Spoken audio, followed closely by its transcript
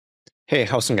Hey,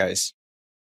 how's it guys?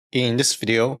 In this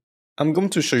video, I'm going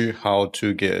to show you how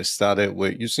to get started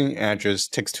with using Azure's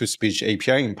Text-to-Speech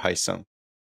API in Python.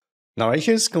 Now, right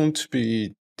here is going to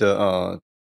be the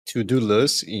to-do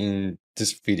list in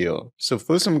this video. So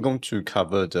first, I'm going to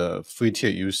cover the free tier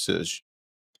usage.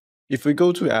 If we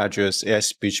go to Azure's AI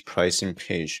speech pricing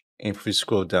page, and if we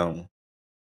scroll down,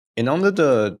 and under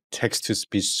the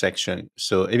text-to-speech section,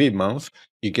 so every month,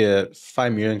 you get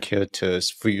 5 million characters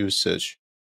free usage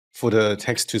for the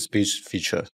text-to-speech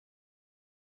feature.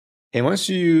 And once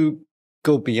you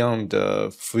go beyond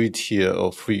the free tier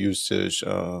or free usage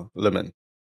limit,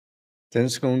 then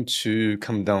it's going to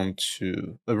come down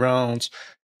to around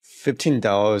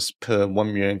 $15 per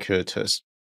 1 million characters.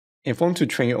 If you want to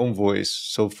train your own voice,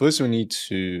 so first you need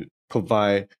to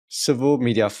provide several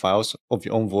media files of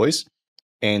your own voice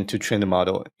and to train the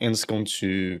model. And it's going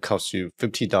to cost you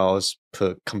 $50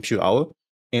 per compute hour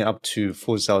and up to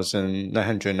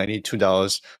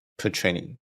 $4,992 per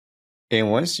training.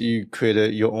 And once you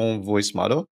create your own voice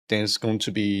model, then it's going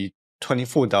to be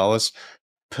 $24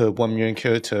 per 1 million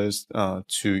characters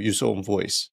to use your own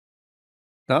voice.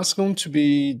 That's going to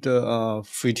be the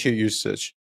free tier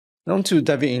usage. Now to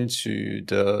dive into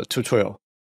the tutorial.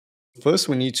 First,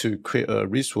 we need to create a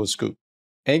resource group.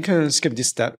 And you can skip this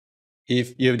step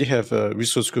if you already have a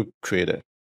resource group created.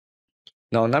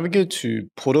 Now navigate to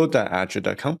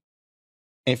portal.azure.com.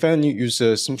 And if you're a new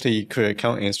user, simply create an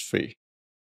account and it's free.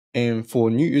 And for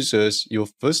new users, you'll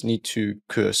first need to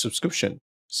create a subscription.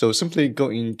 So simply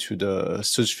go into the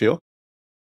search field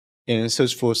and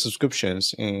search for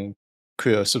subscriptions and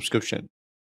create a subscription.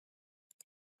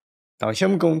 Now here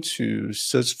I'm going to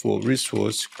search for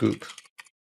resource group.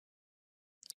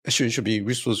 Actually, it should be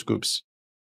resource groups.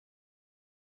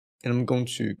 And I'm going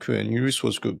to create a new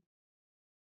resource group.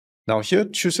 Now here,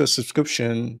 choose a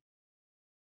subscription.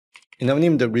 And I'll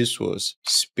name the resource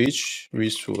speech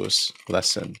resource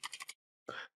lesson.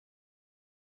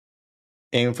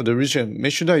 And for the region,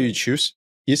 make sure that you choose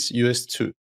is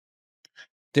US2.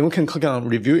 Then we can click on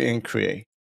review and create.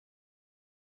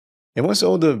 And once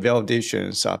all the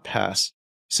validations are passed,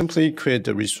 simply create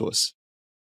the resource.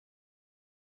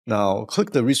 Now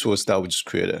click the resource that we just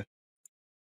created.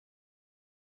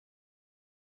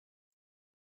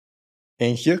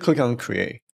 And here click on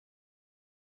create.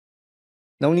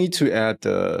 Now we need to add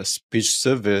the speech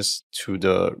service to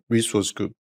the resource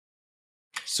group.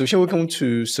 So here we're going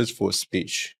to search for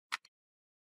speech.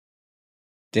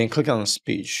 Then click on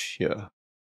speech here.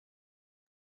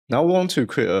 Now we want to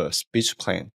create a speech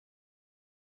plan.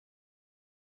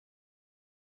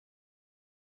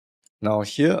 Now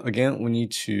here again, we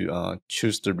need to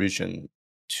choose the region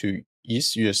to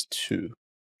East US2.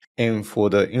 And for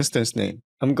the instance name,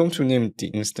 I'm going to name the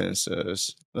instance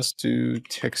as, let's do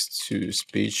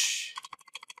text-to-speech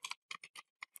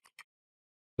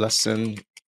lesson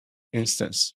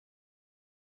instance.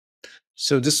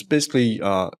 So this is basically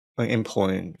an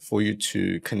endpoint for you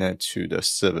to connect to the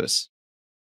service.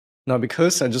 Now,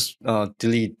 because I just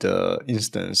delete the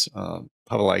instance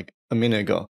probably like a minute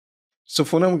ago, so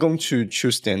for now I'm going to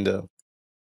choose standard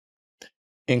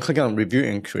and click on review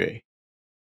and create.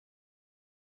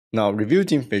 Now review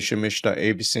the information, make sure that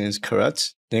everything is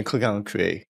correct, then click on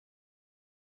create.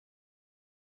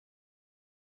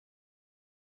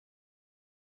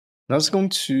 Now it's going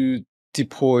to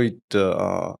deploy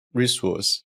the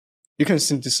resource. You can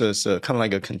think this as kind of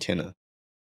like a container.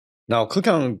 Now click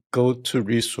on go to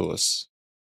resource.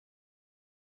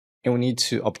 And we need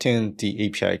to obtain the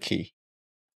API key.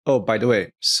 Oh, by the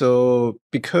way, so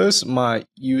because my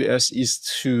US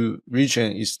East 2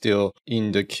 region is still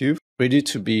in the queue, ready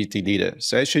to be deleted,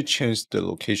 so I actually changed the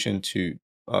location to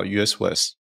US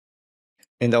West.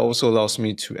 And that also allows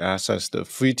me to access the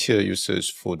free tier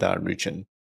usage for that region.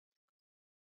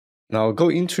 Now go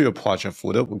into your project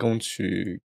folder. We're going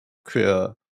to create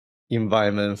an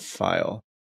environment file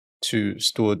to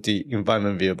store the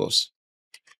environment variables.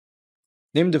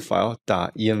 Name the file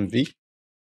 .env.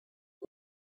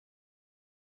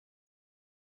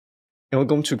 And we're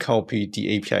going to copy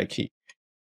the API key.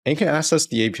 And you can access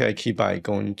the API key by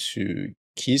going to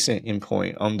keys and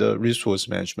endpoint on the resource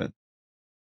management.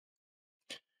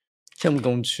 Here I'm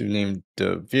going to name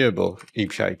the variable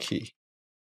API key.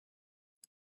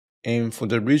 And for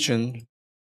the region,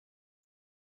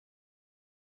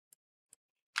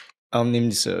 I'll name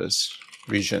this as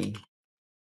region,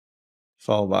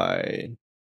 followed by,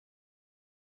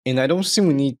 and I don't think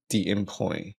we need the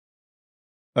endpoint.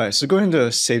 All right, so go ahead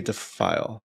and save the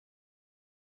file.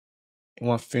 I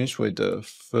want to finish with the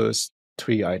first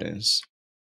 3 items.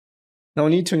 Now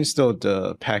we need to install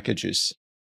the packages.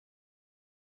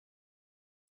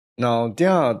 Now, there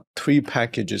are three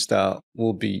packages that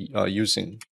we'll be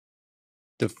using.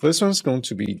 The first one is going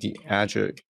to be the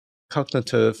Azure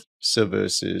Cognitive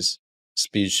Services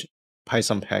Speech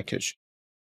Python package.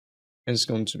 It's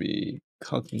going to be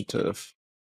Cognitive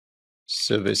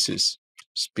Services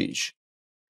Speech.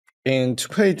 And to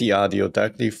play the audio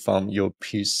directly from your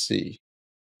PC,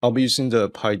 I'll be using the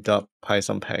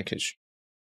Python package.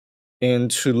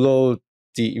 And to load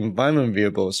the environment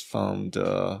variables from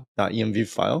the .env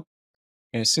file,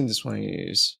 and since this one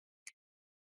is,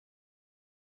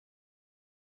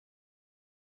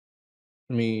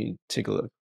 let me take a look.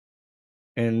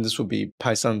 And this will be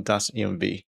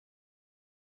python.env.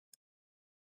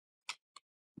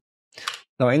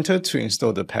 Now enter to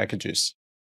install the packages.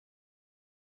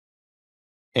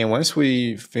 And once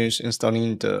we finish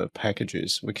installing the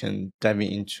packages, we can dive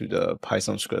into the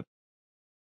Python script.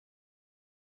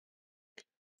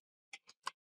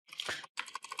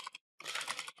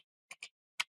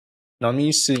 Now let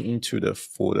me see into the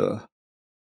folder.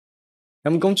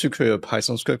 I'm going to create a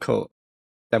Python script called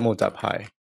demo.py.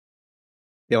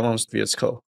 It runs VS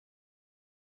Code.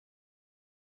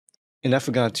 And I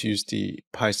forgot to use the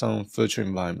Python virtual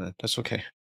environment. That's okay.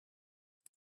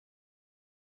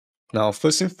 Now,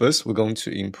 first thing first, we're going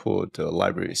to import the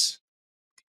libraries.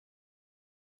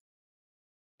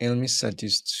 And let me set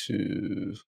this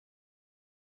to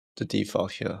the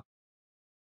default here.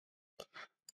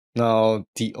 Now,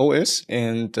 the OS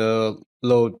and the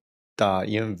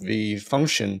load.env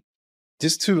function,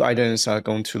 these two items are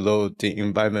going to load the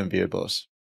environment variables.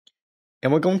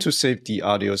 And we're going to save the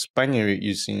audio's binary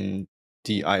using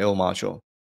the IO module.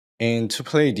 And to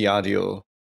play the audio,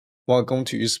 we're going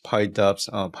to use PyDub's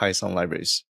Python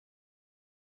libraries.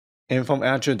 And from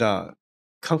Azure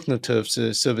Cognitive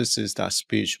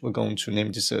Services.Speech, we're going to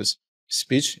name this as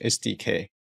Speech SDK.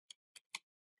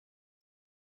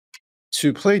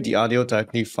 To play the audio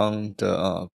directly from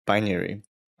the binary,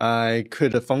 I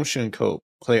create a function called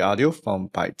play audio from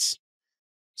bytes.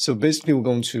 So basically, we're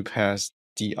going to pass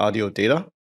the audio data,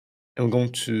 and we're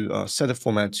going to set the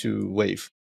format to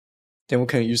wave. Then we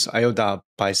can use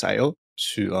io.bytes.io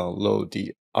to load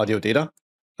the audio data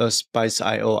as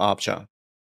bytes.io object.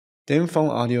 Then from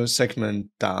audio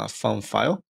segment.font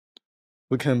file,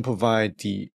 we can provide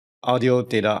the audio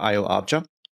data IO object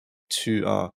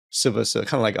to serve as a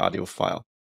kind of like audio file.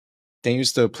 Then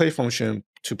use the play function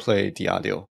to play the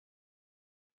audio.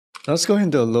 Now let's go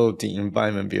ahead and load the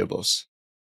environment variables.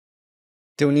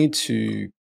 Then we need to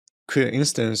create an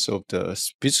instance of the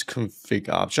speech config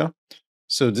object.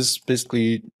 So this is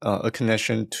basically a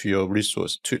connection to your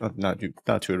resource, not to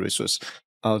your resource,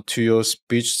 to your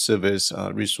speech service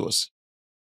resource.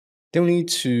 Then we need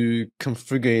to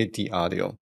configure the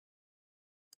audio.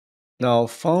 Now,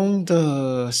 from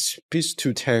the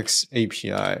speech-to-text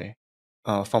API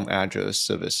from Azure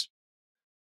service,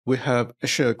 we have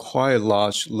actually a quite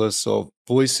large list of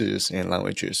voices and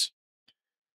languages.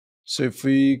 So if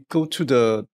we go to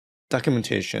the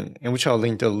documentation, and which I'll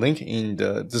link the link in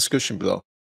the description below.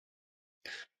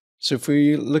 So if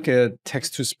we look at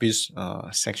text-to-speech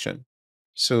section,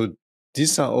 so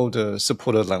these are all the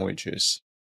supported languages.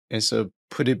 It's a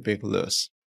pretty big list.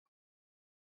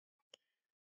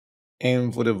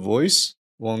 And for the voice,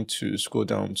 want to scroll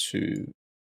down to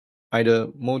either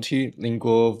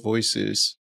multilingual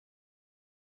voices,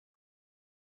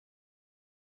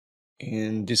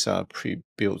 and these are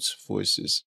pre-built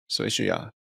voices. So actually, yeah,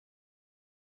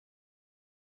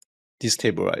 this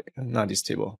table, right? Not this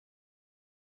table.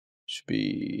 Should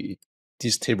be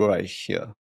this table right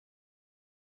here.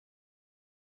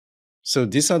 So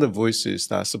these are the voices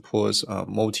that supports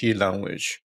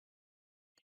multi-language.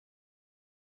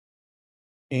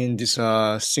 And these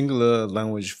are singular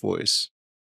language voice.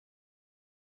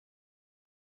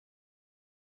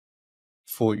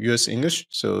 For US English,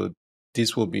 so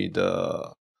this will be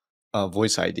the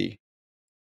voice ID.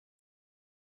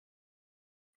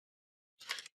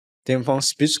 Then from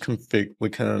speech config, we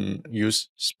can use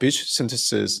speech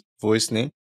synthesis voice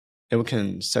name, and we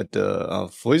can set the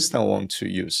voice that we want to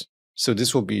use. So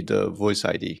this will be the voice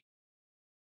ID.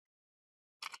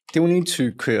 Then we need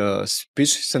to create a speech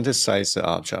synthesizer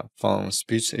object from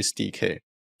speech SDK.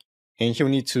 And here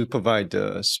we need to provide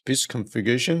the speech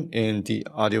configuration and the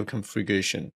audio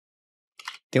configuration.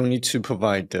 Then we need to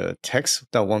provide the text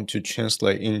that we want to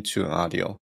translate into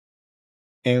audio.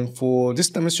 And for this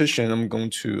demonstration, I'm going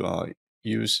to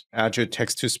use Azure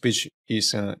Text-to-Speech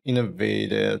is an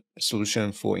innovative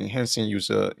solution for enhancing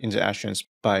user interactions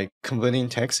by converting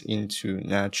text into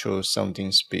natural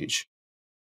sounding speech.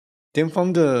 Then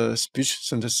from the speech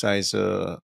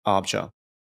synthesizer object,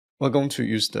 we're going to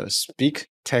use the speak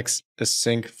text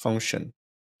async function.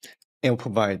 and will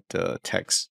provide the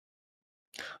text.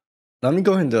 Let me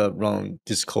go ahead and run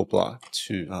this code block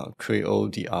to create all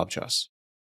the objects.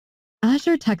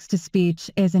 Azure Text-to-Speech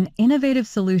is an innovative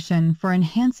solution for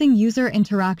enhancing user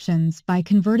interactions by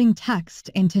converting text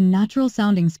into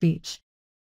natural-sounding speech.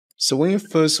 So when you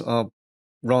first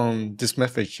run this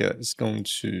method here, it's going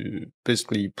to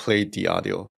basically play the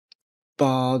audio.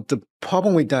 But the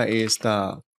problem with that is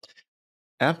that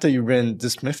after you run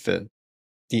this method,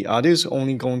 the audio is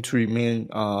only going to remain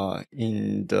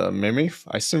in the memory,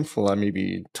 I think for like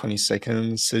maybe 20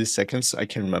 seconds, 30 seconds, I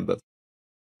can't remember.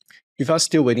 If you're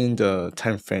still waiting the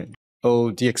time frame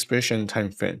or the expression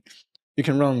time frame, you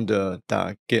can run the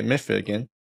 .get method again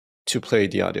to play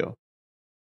the audio.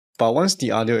 But once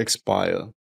the audio expires,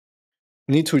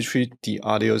 you need to retrieve the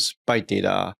audio's byte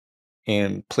data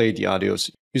and play the audios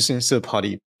using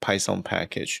third-party Python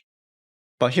package.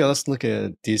 But here, let's look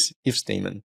at this if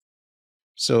statement.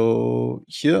 So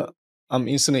here, I'm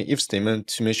inserting if statement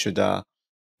to make sure that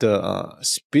the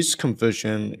speech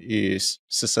conversion is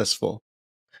successful.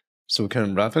 So we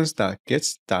can reference that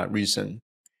gets that reason.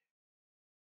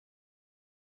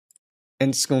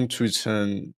 And it's going to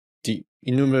return the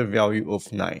enumerated value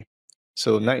of 9.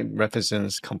 So 9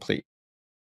 represents complete.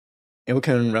 And we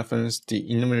can reference the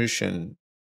enumeration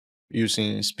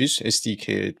using speech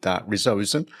SDK.result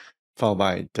reason followed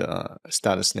by the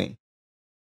status name.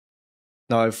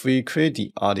 Now, if we create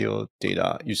the audio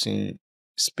data using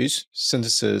speech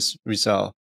synthesis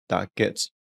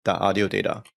result.get.audio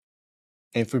data,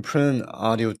 and if we print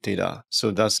audio data,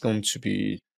 so that's going to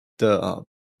be the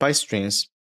byte strings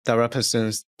that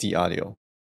represents the audio.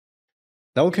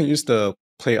 Now we can use the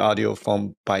play audio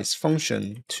from bytes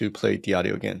function to play the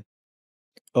audio again.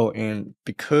 Oh, and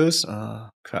because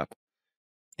let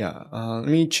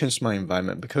me change my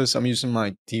environment because I'm using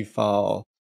my default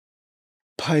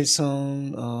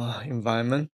Python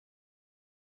environment,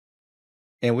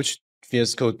 and which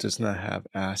VS Code does not have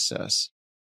access.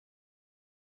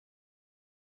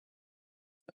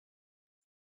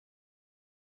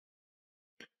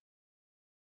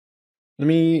 Let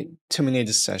me terminate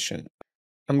this session.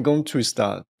 I'm going to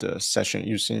restart the session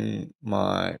using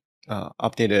my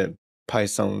updated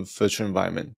Python virtual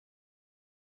environment.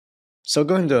 So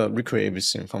go ahead and recreate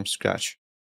everything from scratch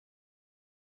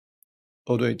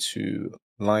all the way to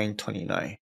line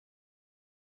 29.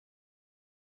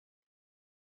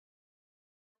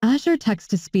 Azure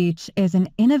Text-to-Speech is an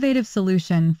innovative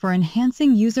solution for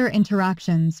enhancing user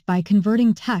interactions by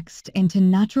converting text into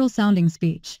natural-sounding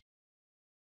speech.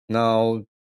 Now,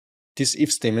 this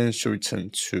if statement should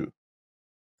return true.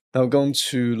 Now, I'm going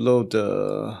to load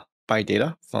the byte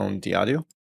data from the audio.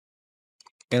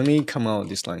 And let me come out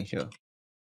this line here.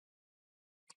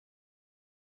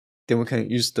 Then we can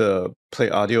use the play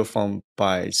audio from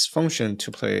bytes function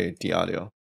to play the audio.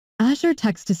 Azure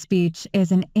Text-to-Speech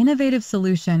is an innovative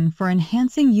solution for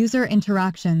enhancing user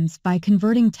interactions by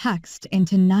converting text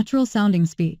into natural-sounding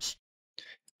speech.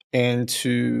 And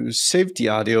to save the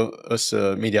audio as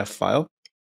a media file,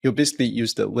 you'll basically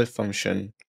use the with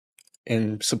function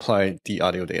and supply the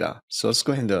audio data. So let's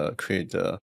go ahead and create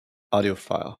the audio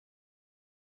file.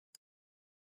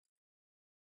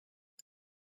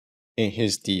 And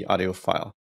here's the audio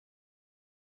file.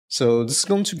 So this is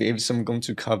going to be everything I'm going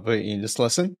to cover in this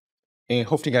lesson. And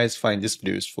hope you guys find this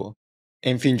video useful.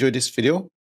 And if you enjoyed this video,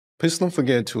 please don't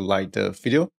forget to like the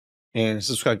video and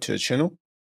subscribe to the channel.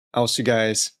 I'll see you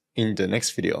guys in the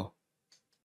next video.